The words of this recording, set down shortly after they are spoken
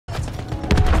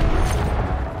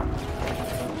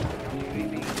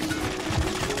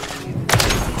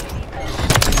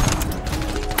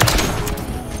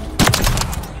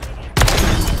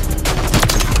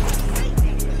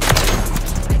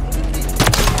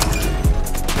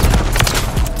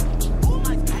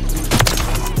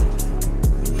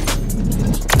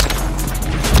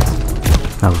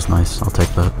That was nice, I'll take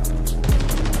that.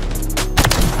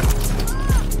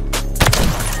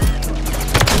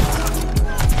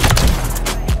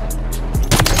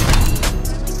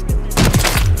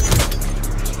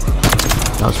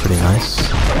 That was pretty nice.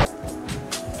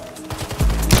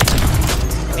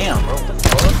 Damn, bro, what the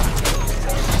fuck?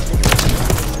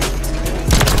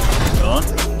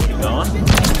 Keep going.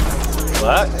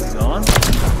 Black, keep going.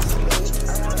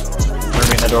 Put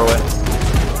me in the doorway.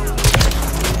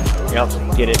 Yep,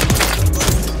 get it.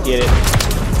 Get it.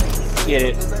 Get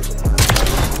it.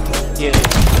 Get it.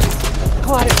 Go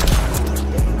at it.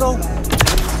 Go.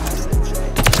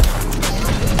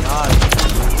 God.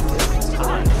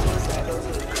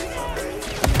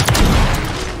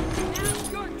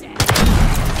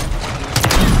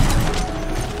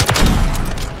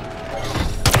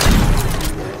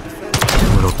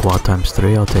 Quad times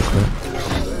 3, I'll take that.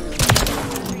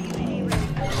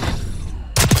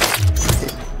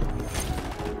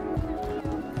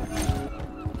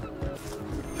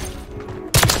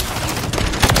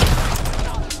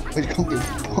 Wait, come here.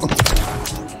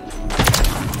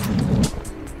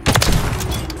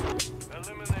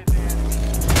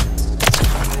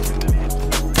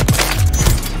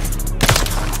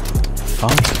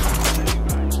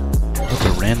 That's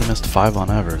the randomest 5 on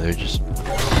ever. They're just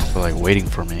like waiting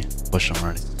for me. Push them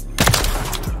already.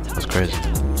 That's crazy.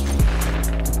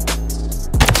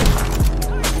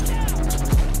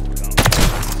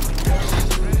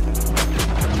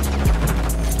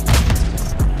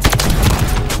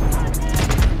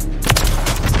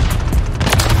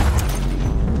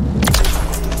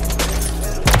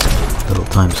 Little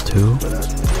times 2.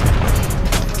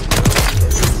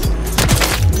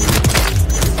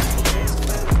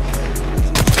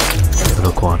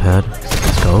 Little quad head.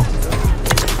 Let's go.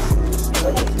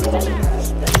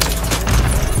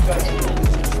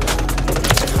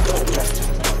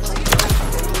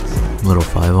 Little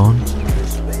 5 on.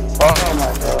 Oh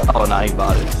my god. Oh, nah, he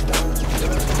bought it.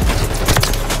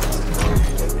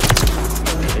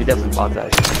 He definitely bought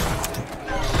that shit.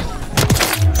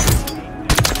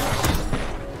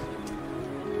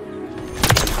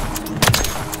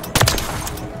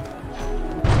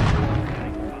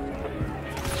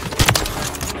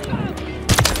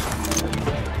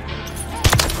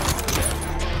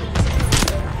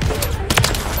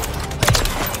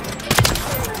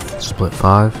 Split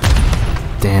 5.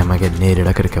 Damn, I get naded.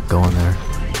 I could have kept going there.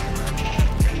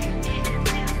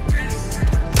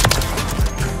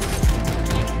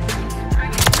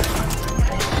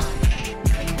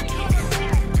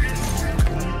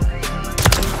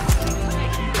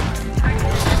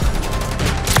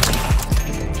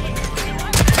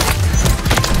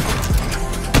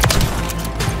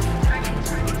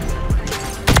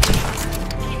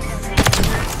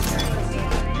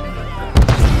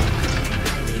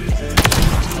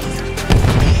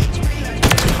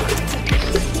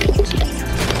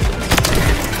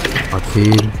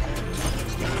 Feed.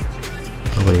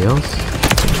 Nobody else?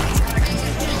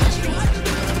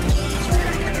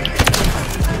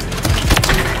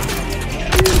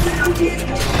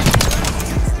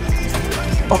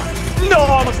 Oh, no, I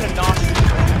almost had knocked.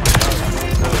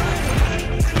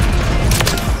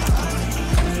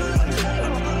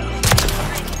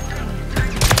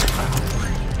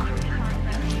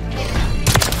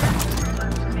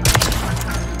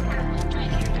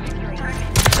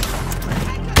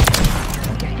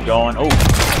 Going. Oh,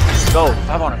 go.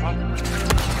 5 on it.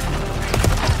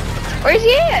 Where's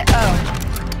he at?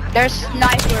 Oh, there's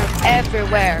snipers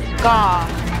everywhere. Gone.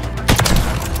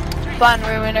 Fun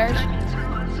ruiners.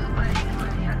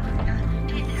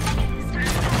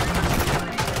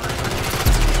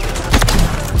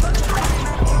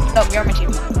 Oh, you're my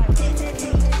team.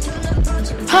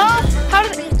 Huh? How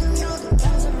did it?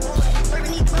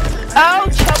 Oh,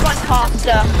 choke on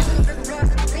pasta.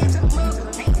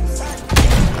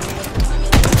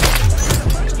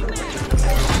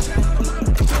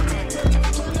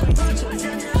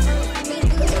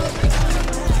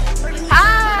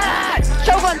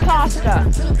 Pasta.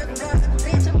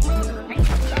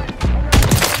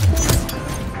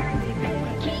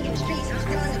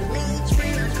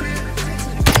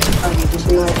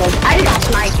 I got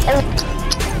sniped.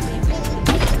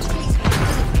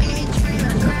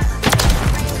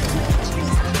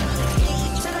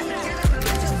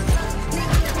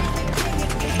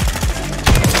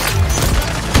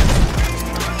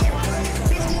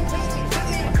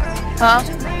 Huh?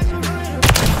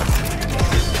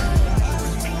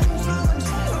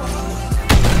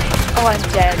 Oh, I'm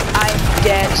dead. I'm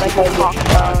dead like a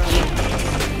cockroach.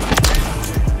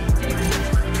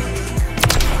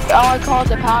 Oh, I called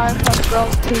the Powerpuff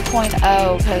Girls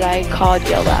 2.0 because I called you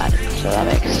that. so that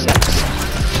makes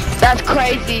sense. That's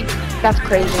crazy. That's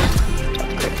crazy.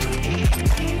 That's crazy.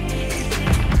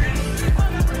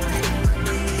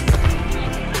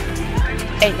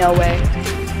 Ain't no way.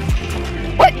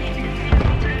 What?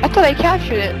 I thought I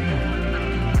captured it.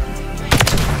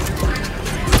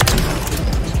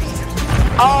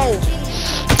 Oh,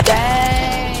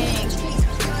 dang.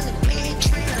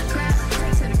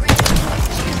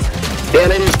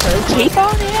 Damn, it is crazy. Keep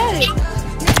on at it.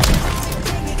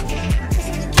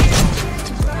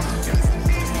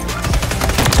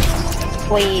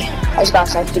 Wait, I just got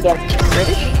sniped again.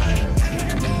 British?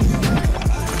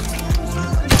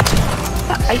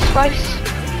 Ice Spice?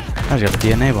 I just got the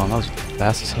DNA bomb. That was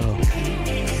fast as hell.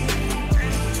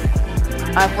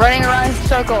 I'm running around in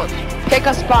circles. Pick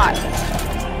a spot.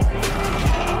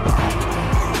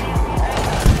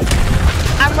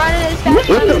 I'm running as fast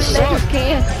as I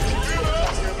can.